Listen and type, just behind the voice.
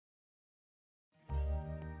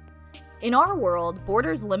In our world,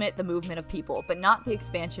 borders limit the movement of people, but not the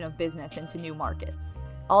expansion of business into new markets.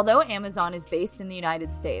 Although Amazon is based in the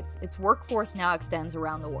United States, its workforce now extends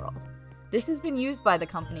around the world. This has been used by the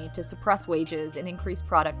company to suppress wages and increase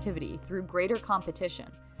productivity through greater competition.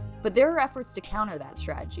 But there are efforts to counter that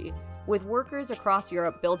strategy, with workers across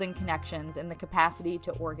Europe building connections and the capacity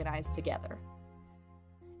to organize together.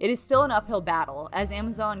 It is still an uphill battle, as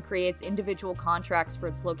Amazon creates individual contracts for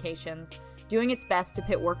its locations, doing its best to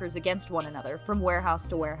pit workers against one another from warehouse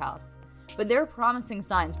to warehouse. But there are promising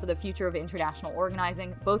signs for the future of international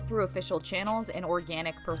organizing, both through official channels and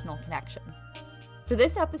organic personal connections. For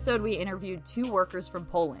this episode, we interviewed 2 workers from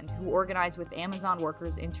Poland who organize with Amazon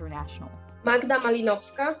Workers International. Magda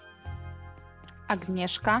Malinowska.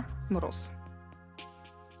 Agnieszka Mróz.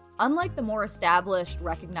 Unlike the more established,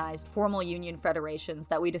 recognized formal union federations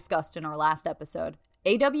that we discussed in our last episode,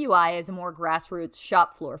 AWI is a more grassroots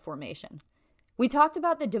shop floor formation. We talked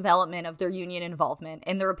about the development of their union involvement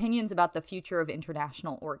and their opinions about the future of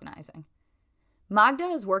international organizing. Magda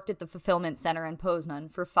has worked at the fulfillment center in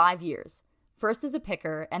Poznan for 5 years, first as a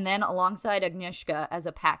picker and then alongside Agnieszka as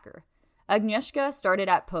a packer. Agnieszka started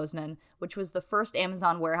at Poznan, which was the first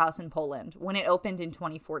Amazon warehouse in Poland, when it opened in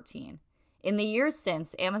 2014. In the years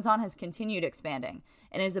since, Amazon has continued expanding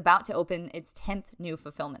and is about to open its 10th new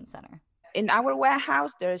fulfillment center. In our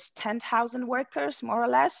warehouse, there's 10,000 workers, more or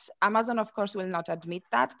less. Amazon, of course, will not admit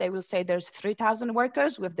that. They will say there's 3,000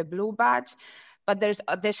 workers with the blue badge, but there's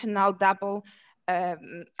additional double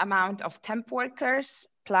amount of temp workers,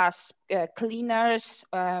 plus cleaners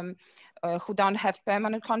who don't have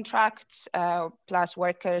permanent contracts, plus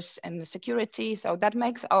workers in security. So that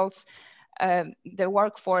makes us the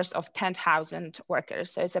workforce of 10,000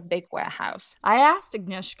 workers. So it's a big warehouse. I asked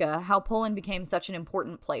Agnieszka how Poland became such an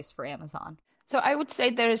important place for Amazon. So I would say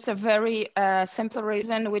there is a very simple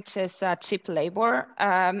reason, which is cheap labor.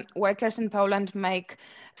 Workers in Poland make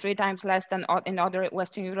 3 times less than in other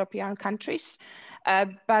Western European countries.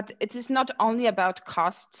 But it is not only about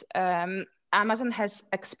cost. Amazon has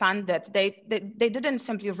expanded. They didn't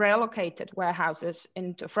simply relocate warehouses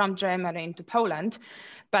from Germany into Poland,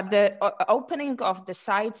 but the opening of the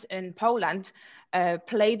sites in Poland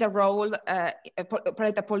played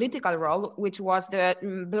a political role, which was the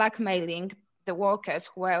blackmailing the workers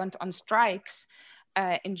who went on strikes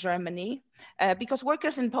in Germany, because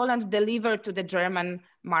workers in Poland deliver to the German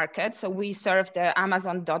market. So we serve the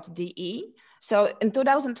Amazon.de. So in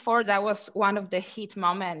 2004, that was one of the heat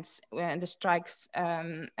moments when the strikes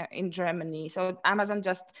in Germany. So Amazon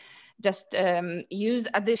just used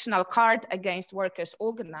additional card against workers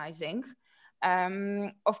organizing.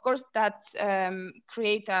 Of course, that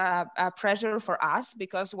create a pressure for us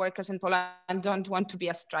because workers in Poland don't want to be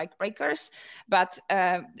as strike breakers, but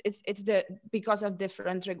it's because of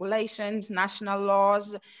different regulations, national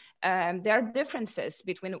laws. There are differences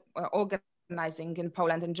between organizing in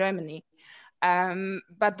Poland and Germany.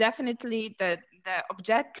 But definitely the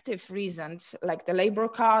objective reasons, like the labor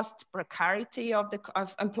cost, precarity of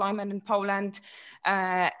employment in Poland,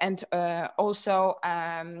 and also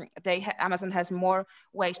Amazon has more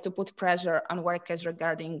ways to put pressure on workers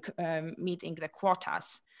regarding meeting the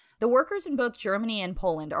quotas. The workers in both Germany and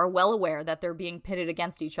Poland are well aware that they're being pitted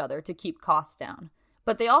against each other to keep costs down,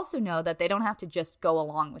 but they also know that they don't have to just go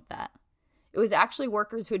along with that. It was actually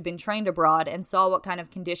workers who had been trained abroad and saw what kind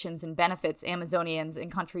of conditions and benefits Amazonians in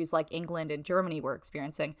countries like England and Germany were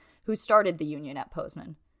experiencing who started the union at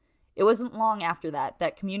Poznan. It wasn't long after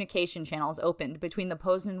that communication channels opened between the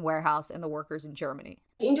Poznan warehouse and the workers in Germany.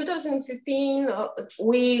 In 2015,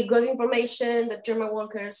 we got information that German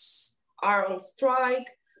workers are on strike,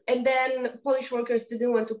 and then Polish workers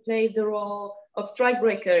didn't want to play the role of strike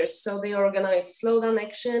breakers, so they organized slowdown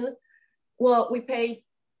action. Well, we paid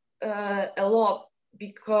a lot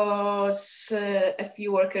because a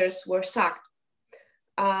few workers were sacked.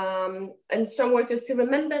 And some workers still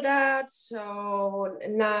remember that. So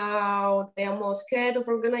now they are more scared of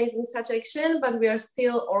organizing such action, but we are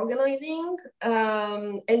still organizing.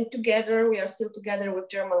 And we are still together with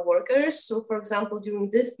German workers. So for example,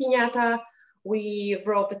 during this piñata, we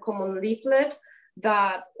wrote a common leaflet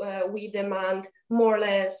that we demand more or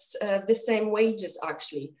less the same wages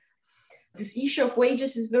actually. This issue of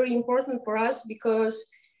wages is very important for us because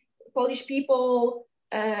Polish people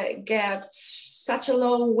get such a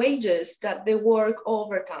low wages that they work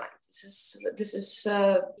overtime. This is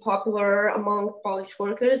popular among Polish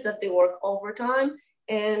workers that they work overtime.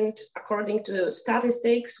 And according to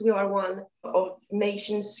statistics, we are one of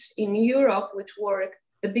nations in Europe which work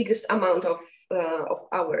the biggest amount of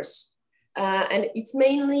hours. And it's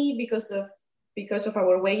mainly because of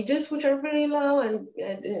our wages, which are very low,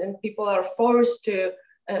 and people are forced to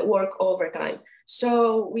work overtime.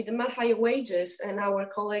 So we demand higher wages, and our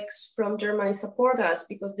colleagues from Germany support us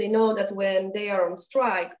because they know that when they are on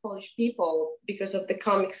strike, Polish people, because of the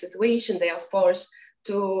economic situation, they are forced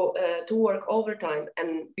to work overtime,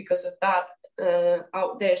 and because of that,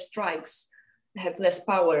 their strikes have less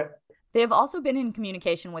power. They have also been in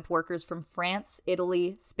communication with workers from France,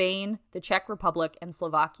 Italy, Spain, the Czech Republic, and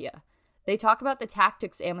Slovakia. They talk about the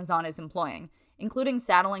tactics Amazon is employing, including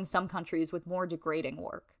saddling some countries with more degrading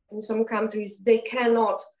work. In some countries, they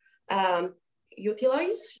cannot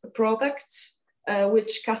utilize products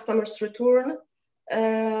which customers return.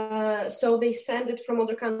 So they send it from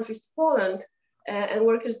other countries to Poland, and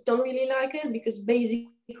workers don't really like it because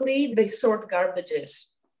basically they sort garbages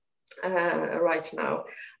right now.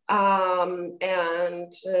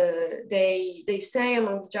 And they say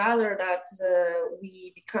among each other that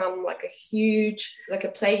we become like a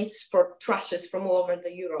place for trashes from all over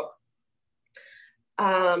the Europe.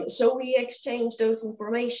 So we exchange those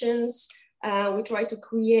informations. We try to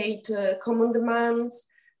create common demands,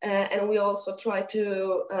 and we also try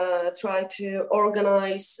to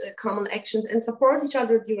organize common actions and support each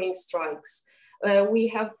other during strikes. We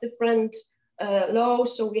have different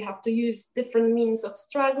laws, so we have to use different means of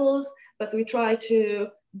struggles, but we try to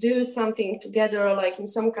do something together. Like in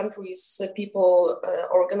some countries, people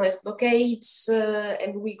organize blockades,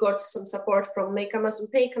 and we got some support from Make Amazon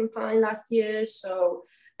Pay campaign last year. So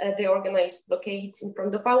they organized blockades in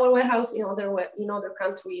front of our warehouse. In other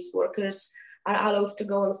countries, workers are allowed to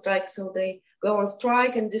go on strike, so they go on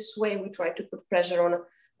strike, and this way we try to put pressure on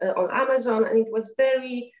Amazon, and it was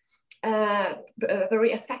very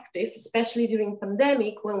effective, especially during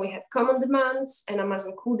pandemic when we have common demands and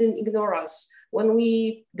Amazon couldn't ignore us. When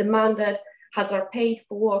we demanded hazard paid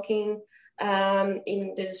for working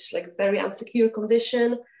in this like very unsecure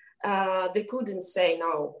condition, they couldn't say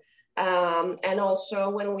no. And also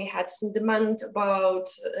when we had some demand about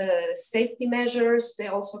safety measures, they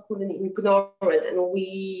also couldn't ignore it. And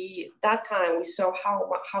that time we saw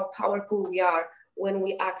how powerful we are when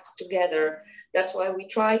we act together. That's why we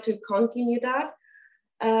try to continue that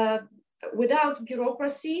without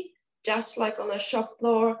bureaucracy, just like on a shop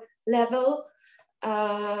floor level,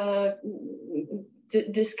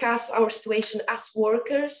 discuss our situation as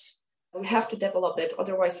workers. We have to develop it,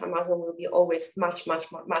 otherwise Amazon will be always much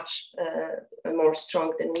more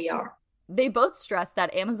strong than we are. They both stress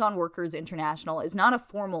that Amazon Workers International is not a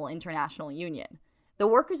formal international union. The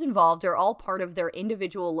workers involved are all part of their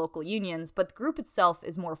individual local unions, but the group itself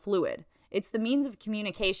is more fluid. It's the means of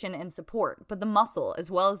communication and support, but the muscle, as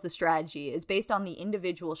well as the strategy, is based on the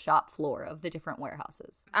individual shop floor of the different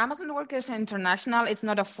warehouses. Amazon Workers International, it's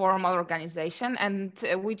not a formal organization, and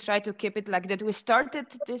we try to keep it like that. We started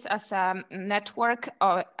this as a network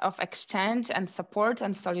of exchange and support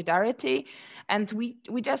and solidarity, and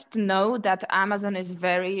we just know that Amazon is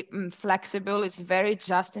very flexible, it's very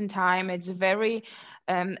just in time, it's very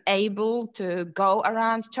able to go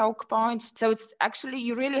around choke points. So it's actually,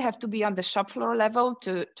 you really have to be on the shop floor level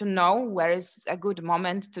to know where is a good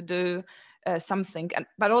moment to do something.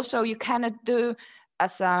 But also you cannot do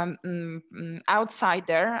as an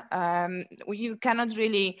outsider, you cannot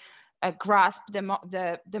really grasp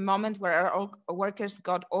the moment where our workers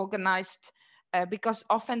got organized, because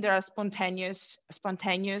often there are spontaneous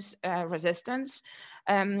resistance.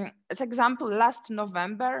 As example, last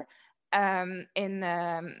November, in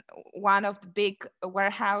one of the big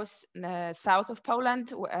warehouse south of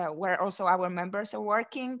Poland, where also our members are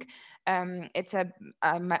working. It's a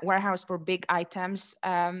warehouse for big items.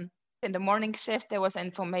 In the morning shift, there was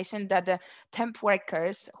information that the temp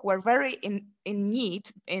workers who were very in need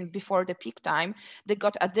before the peak time, they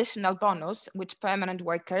got additional bonus, which permanent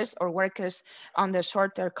workers or workers on the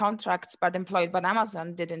shorter contracts but employed by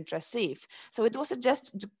Amazon didn't receive. So it was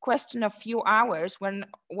just a question of few hours when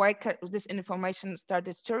this information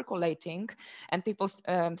started circulating, and people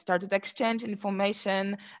started exchange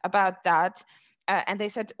information about that. And they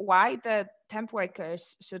said, why the temp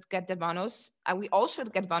workers should get the bonus? We all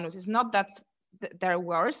should get bonus. It's not that they're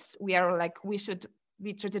worse. We should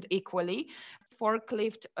be treated equally.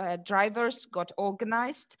 Forklift drivers got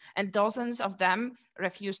organized, and dozens of them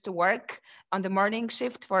refused to work on the morning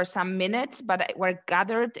shift for some minutes, but were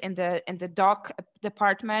gathered in the dock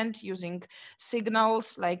department using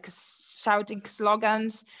signals, like shouting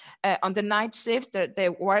slogans. On the night shift,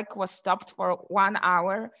 the work was stopped for 1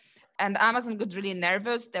 hour. And Amazon got really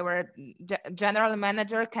nervous. General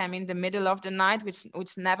manager came in the middle of the night,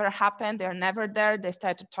 which never happened. They're never there. They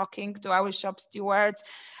started talking to our shop stewards,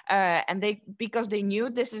 and because they knew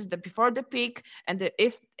this is before the peak, and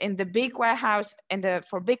if in the big warehouse,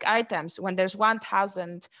 for big items, when there's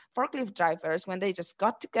 1,000 forklift drivers, when they just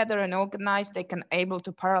got together and organized, they can able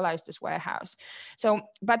to paralyze this warehouse. So,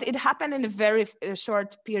 but it happened in a very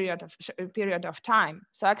short period of time.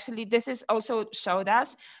 So actually, this is also showed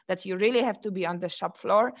us that you really have to be on the shop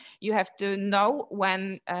floor. You have to know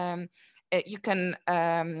when you can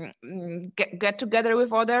get together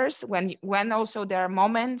with others, when also there are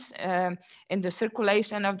moments in the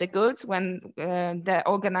circulation of the goods when the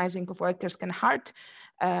organizing of workers can hurt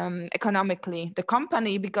economically the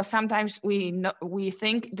company, because sometimes we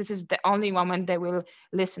think this is the only moment they will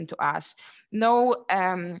listen to us. No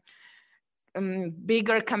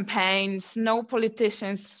bigger campaigns, no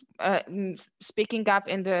politicians speaking up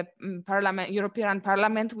in the European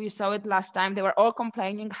Parliament. We saw it last time. They were all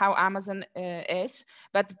complaining how Amazon is,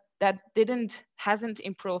 but that hasn't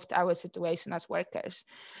improved our situation as workers.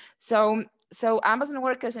 So Amazon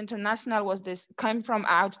Workers International came from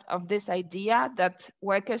out of this idea that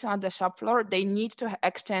workers on the shop floor, they need to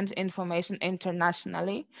exchange information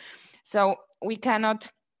internationally. So we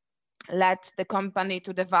cannot let the company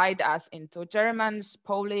to divide us into Germans,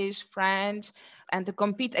 Polish, French, and to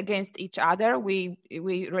compete against each other. We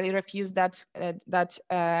really refuse that. But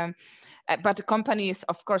the company is,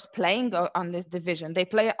 of course, playing on this division. They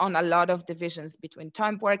play on a lot of divisions between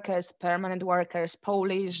temp workers, permanent workers,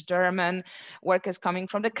 Polish, German, workers coming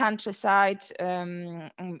from the countryside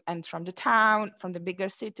and from the town, from the bigger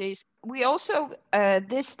cities. We also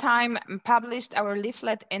this time published our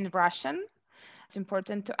leaflet in Russian. It's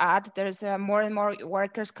important to add, there's more and more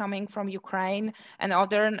workers coming from Ukraine and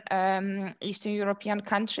other Eastern European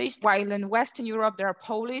countries, while in Western Europe, there are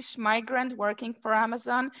Polish migrants working for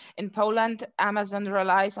Amazon. In Poland, Amazon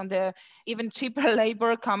relies on the even cheaper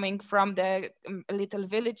labor coming from the little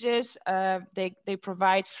villages. They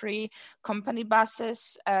provide free company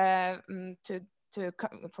buses for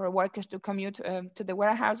workers to commute to the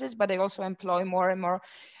warehouses, but they also employ more and more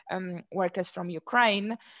workers from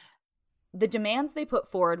Ukraine. The demands they put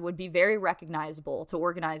forward would be very recognizable to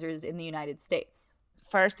organizers in the United States.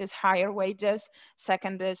 First is higher wages.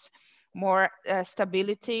 Second is more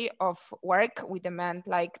stability of work. We demand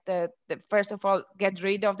first of all, get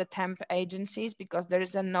rid of the temp agencies, because there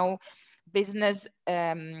is no business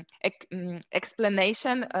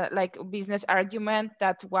explanation, like business argument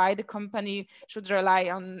that why the company should rely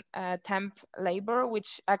on temp labor,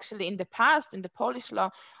 which actually in the past, in the Polish law,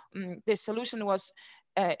 the solution was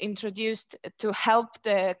introduced to help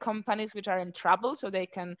the companies which are in trouble, so they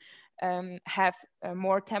can have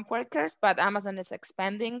more temp workers. But Amazon is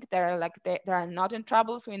expanding. They are not in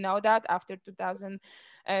trouble. So we know that after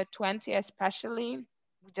 2020, especially,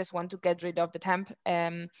 we just want to get rid of the temp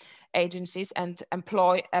agencies and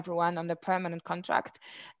employ everyone on the permanent contract.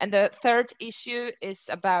 And the third issue is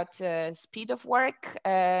about speed of work.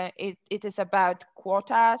 It is about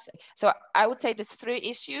quotas. So I would say these three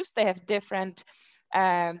issues, they have different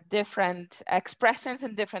expressions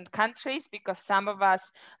in different countries, because some of us,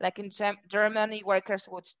 like in Germany, workers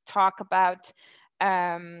would talk about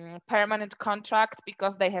permanent contract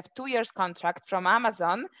because they have 2 years contract from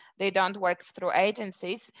Amazon. They don't work through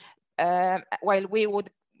agencies, while we would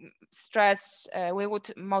stress, we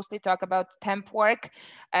would mostly talk about temp work.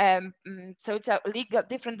 So it's a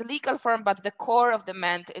different legal form, but the core of the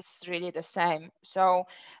demand is really the same. So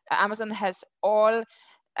Amazon has all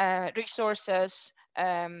resources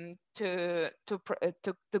to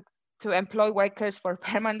employ workers for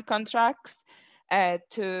permanent contracts,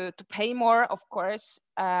 to pay more, of course,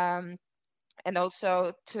 and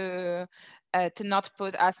also to not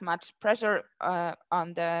put as much pressure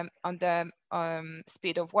on the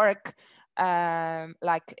speed of work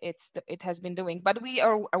like it has been doing. But we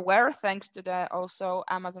are aware, thanks to the also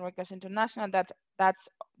Amazon Workers International, that's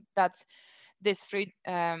these three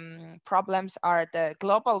problems are the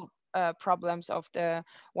global problems of the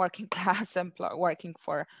working class working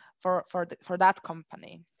for that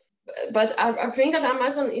company. But I think that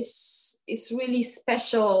Amazon is really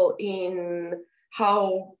special in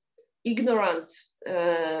how ignorant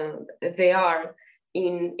they are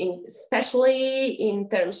in especially in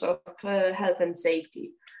terms of health and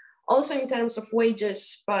safety, also in terms of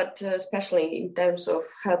wages, but especially in terms of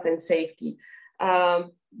health and safety,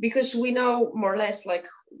 because we know more or less like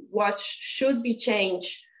what should be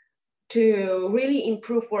changed to really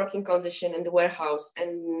improve working condition in the warehouse,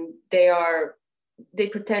 and they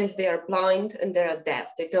pretend they are blind and they are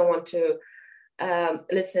deaf. They don't want to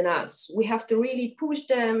listen us. We have to really push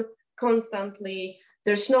them constantly.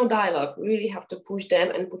 There's no dialogue. We really have to push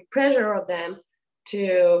them and put pressure on them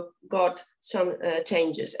to got some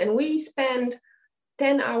changes. And we spend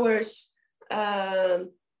 10 hours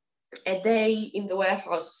a day in the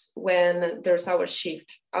warehouse when there's our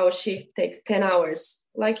shift. Our shift takes 10 hours,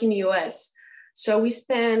 like in US. So we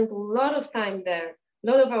spend a lot of time there,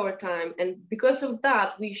 a lot of our time. And because of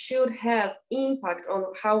that, we should have impact on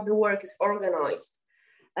how the work is organized,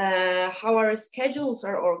 how our schedules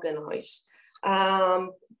are organized.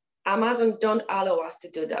 Amazon don't allow us to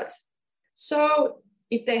do that. So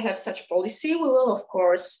if they have such policy, we will, of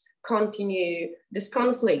course, continue this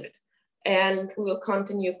conflict, and we will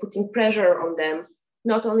continue putting pressure on them,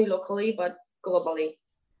 not only locally, but globally.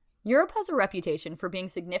 Europe has a reputation for being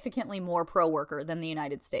significantly more pro-worker than the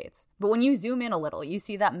United States. But when you zoom in a little, you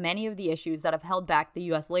see that many of the issues that have held back the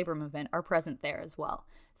US labor movement are present there as well,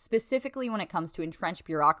 specifically when it comes to entrenched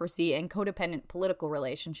bureaucracy and codependent political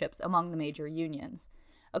relationships among the major unions.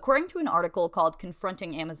 According to an article called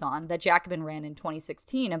Confronting Amazon that Jacobin ran in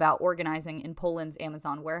 2016 about organizing in Poland's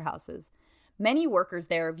Amazon warehouses, many workers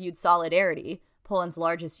there viewed Solidarity, Poland's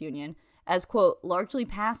largest union, as, quote, largely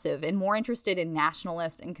passive and more interested in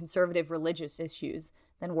nationalist and conservative religious issues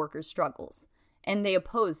than workers' struggles, and they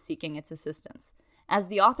opposed seeking its assistance. As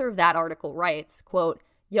the author of that article writes, quote,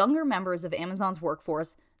 younger members of Amazon's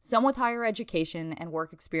workforce, some with higher education and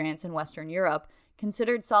work experience in Western Europe,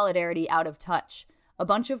 considered Solidarity out of touch, a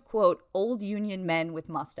bunch of, quote, old union men with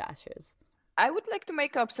mustaches. I would like to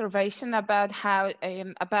make an observation about how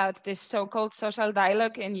about this so-called social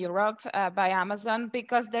dialogue in Europe by Amazon,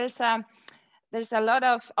 because there's a lot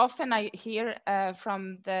of, often I hear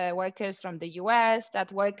from the workers from the US that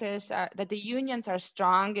the unions are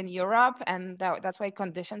strong in Europe, and that's why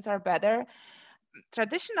conditions are better.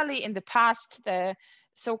 Traditionally, in the past, the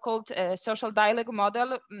so-called social dialogue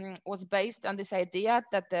model was based on this idea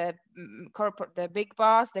that the big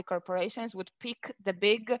boss, the corporations, would pick the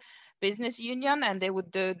big business union and they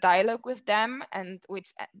would do dialogue with them, and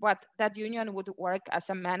what that union would work as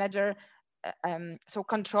a manager, so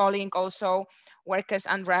controlling also workers'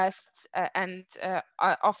 unrest and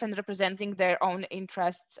often representing their own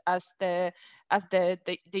interests as the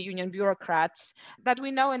union bureaucrats that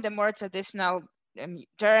we know in the more traditional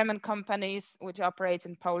German companies which operate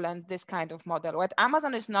in Poland, this kind of model. What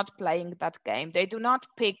Amazon is not playing that game. They do not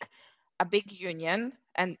pick a big union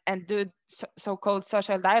and do so-called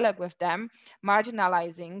social dialogue with them,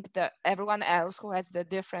 marginalizing everyone else who has the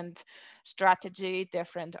different strategy,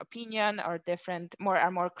 different opinion, or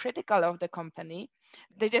are more critical of the company.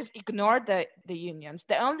 They just ignore the unions.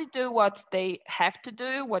 They only do what they have to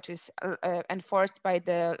do, which is enforced by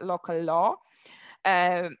the local law.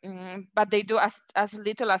 But they do as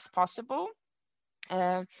little as possible.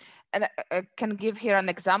 And I can give here an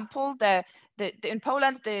example. In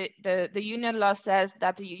Poland, the union law says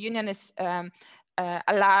that the union is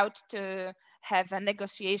allowed to have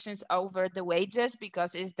negotiations over the wages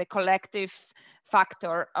because it's the collective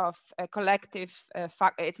factor of a collective.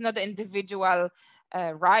 It's not an individual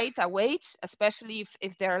right, a wage, especially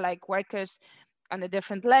if they're like workers on the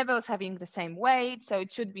different levels having the same wage, so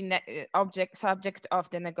it should be subject of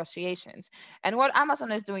the negotiations. And what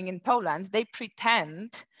Amazon is doing in Poland, they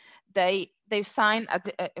pretend they sign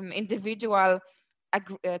an individual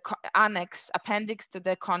appendix to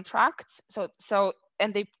the contracts.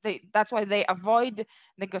 And that's why they avoid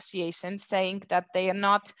negotiations, saying that they are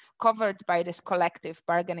not covered by this collective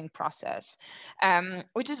bargaining process,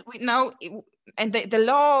 which is and the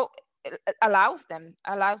law allows them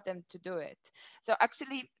to do it. So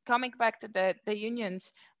actually, coming back to the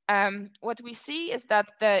unions, what we see is that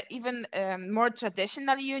even more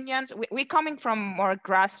traditional unions, we're coming from more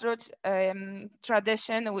grassroots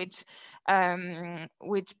tradition, which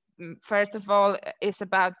first of all is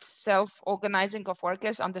about self-organizing of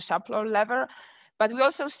workers on the shop floor level. But we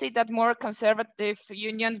also see that more conservative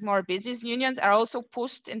unions, more business unions are also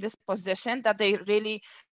pushed in this position that they really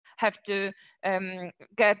have to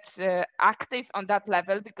get active on that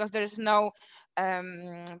level, because there is no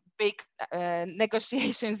big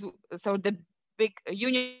negotiations. So the big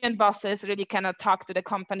union bosses really cannot talk to the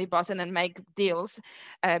company boss and then make deals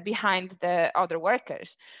behind the other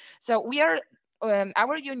workers. So we are,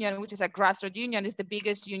 our union, which is a grassroots union, is the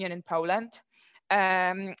biggest union in Poland.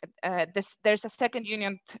 There's a second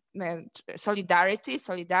union,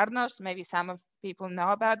 Solidarność. Maybe some of people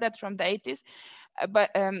know about that from the 80s. But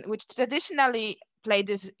which traditionally played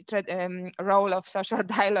this role of social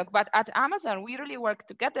dialogue. But at Amazon, we really work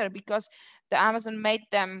together because the Amazon made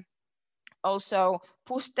them also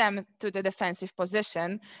push them to the defensive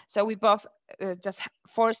position. So we both just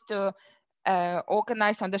forced to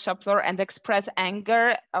organize on the shop floor and express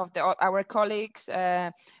anger of our colleagues,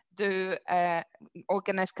 do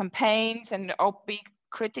organize campaigns and be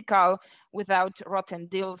critical without rotten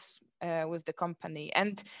deals with the company.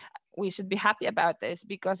 And we should be happy about this,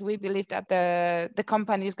 because we believe that the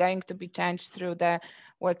company is going to be changed through the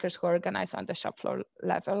workers who organize on the shop floor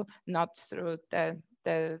level, not through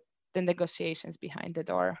the negotiations behind the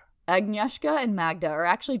door. Agnieszka and Magda are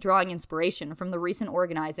actually drawing inspiration from the recent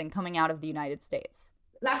organizing coming out of the United States.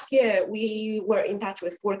 Last year, we were in touch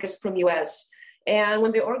with workers from US. And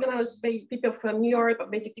when they organized people from New York,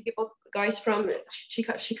 basically guys from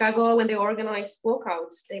Chicago, when they organized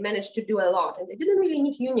walkouts, they managed to do a lot. And they didn't really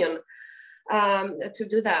need union to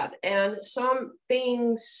do that. And some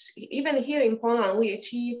things, even here in Poland, we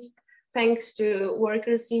achieved thanks to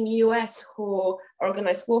workers in US who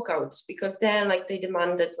organized walkouts, because then they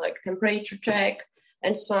demanded temperature check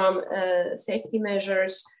and some safety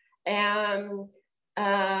measures. And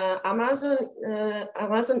Amazon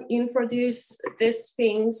introduced these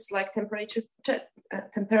things like temperature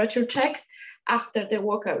check after the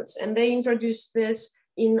walkouts, and they introduced this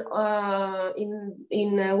in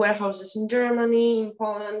warehouses in Germany, in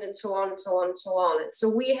Poland, and so on and so on and so on. So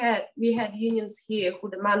we had unions here who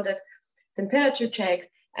demanded temperature check,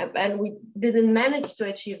 and we didn't manage to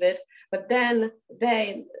achieve it. But then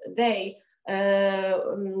they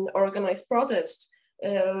organized protests,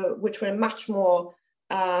 which were much more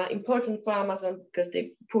important for Amazon, because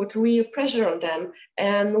they put real pressure on them,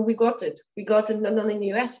 and we got it. We got it not only in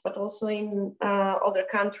the US, but also in other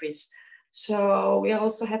countries. So we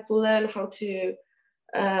also had to learn how to,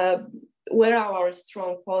 where are our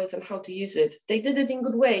strong points and how to use it. They did it in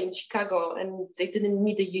good way in Chicago, and they didn't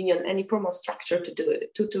need a union, any formal structure to do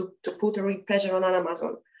it, to put a real pressure on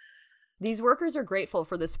Amazon. These workers are grateful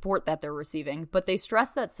for the support that they're receiving, but they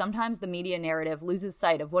stress that sometimes the media narrative loses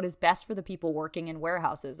sight of what is best for the people working in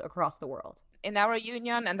warehouses across the world. In our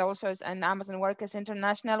union, and also as an Amazon Workers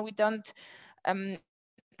International, we don't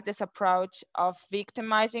this approach of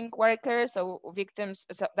victimizing workers, so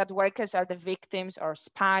that workers are the victims, or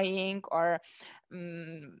spying, or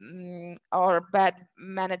bad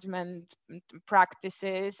management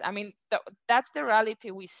practices. I mean, that's the reality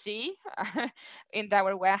we see in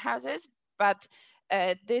our warehouses. But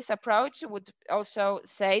this approach would also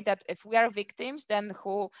say that if we are victims, then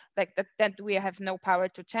that we have no power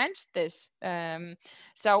to change this.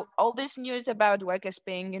 So all this news about workers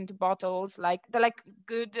paying into bottles, they're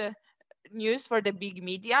good news for the big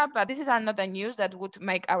media, but this is not a news that would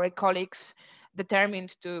make our colleagues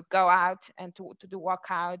determined to go out and to do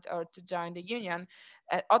walkout or to join the union.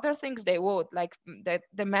 Other things they would, like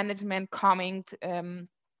the management coming,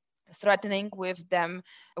 threatening with them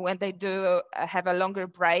when they do have a longer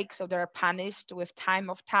break, so they're punished with time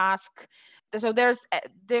of task. So there's a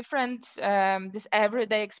different, this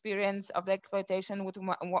everyday experience of the exploitation would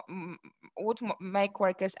make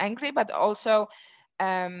workers angry, but also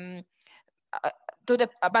but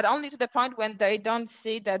only to the point when they don't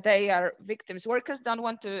see that they are victims. Workers don't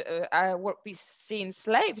want to be seen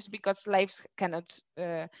slaves, because slaves cannot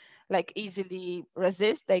easily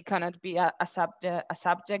resist. They cannot be a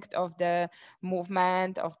subject of the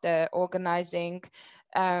movement, of the organizing.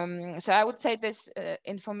 So I would say this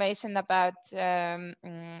information about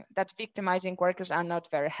that victimizing workers are not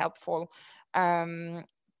very helpful.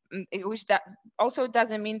 Which that also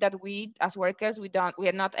doesn't mean that we as workers we are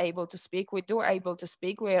not able to speak. We are able to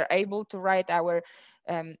speak. We are able to write our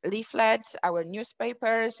leaflets, our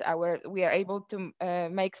newspapers, we are able to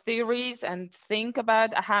make theories and think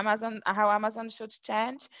about how Amazon should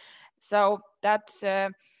change. So that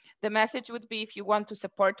the message would be, if you want to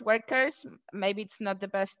support workers, maybe it's not the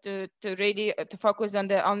best to really to focus on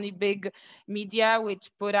the only big media,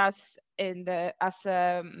 which put us in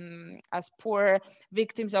as poor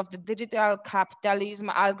victims of the digital capitalism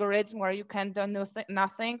algorithm, where you can do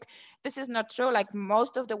nothing. This is not true. Like,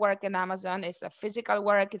 most of the work in Amazon is a physical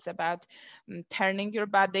work. It's about turning your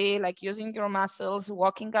body, like using your muscles,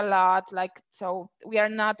 walking a lot. So we are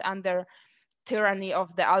not under tyranny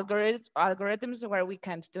of the algorithms where we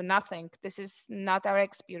can't do nothing. This is not our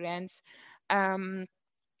experience.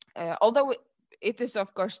 Although it is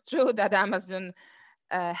of course true that Amazon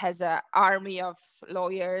has an army of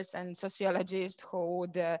lawyers and sociologists who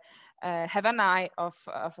would have an eye of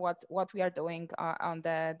what we are doing on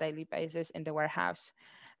the daily basis in the warehouse.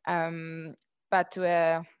 But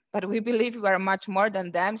we believe we are much more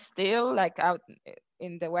than them still. Like, out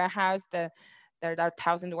in the warehouse, there are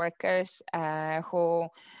 1,000 workers who,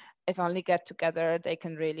 if only get together, they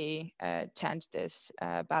can really change this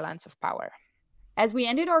balance of power. As we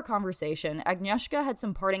ended our conversation, Agnieszka had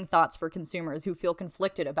some parting thoughts for consumers who feel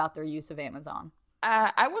conflicted about their use of Amazon.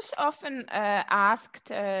 I was often asked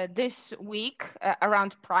this week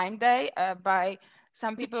around Prime Day by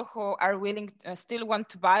some people who are willing, still want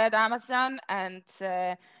to buy at Amazon, and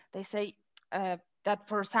they say, that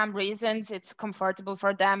for some reasons it's comfortable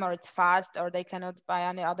for them, or it's fast, or they cannot buy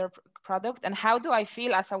any other product. And how do I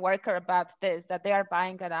feel as a worker about this, that they are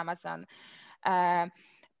buying at Amazon?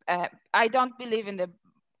 I don't believe in the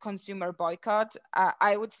consumer boycott.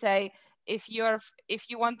 I would say, if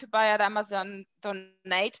you want to buy at Amazon,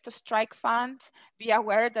 donate to Strike Fund. Be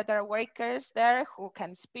aware that there are workers there who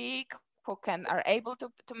can speak, who are able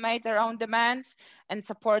to make their own demands, and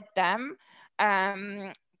support them,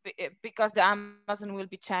 because the Amazon will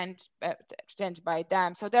be changed by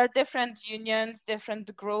them. So there are different unions,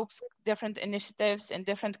 different groups, different initiatives in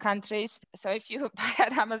different countries. So if you buy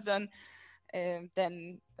at Amazon,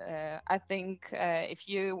 then I think if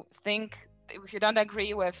you don't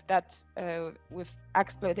agree with that, with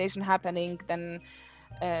exploitation happening, then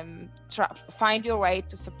find your way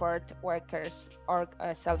to support workers or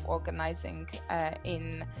self-organizing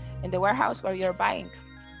in the warehouse where you're buying.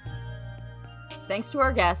 Thanks to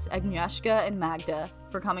our guests, Agnieszka and Magda,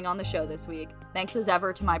 for coming on the show this week. Thanks as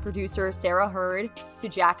ever to my producer, Sarah Hurd, to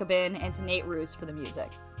Jacobin, and to Nate Roos for the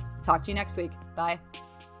music. Talk to you next week. Bye.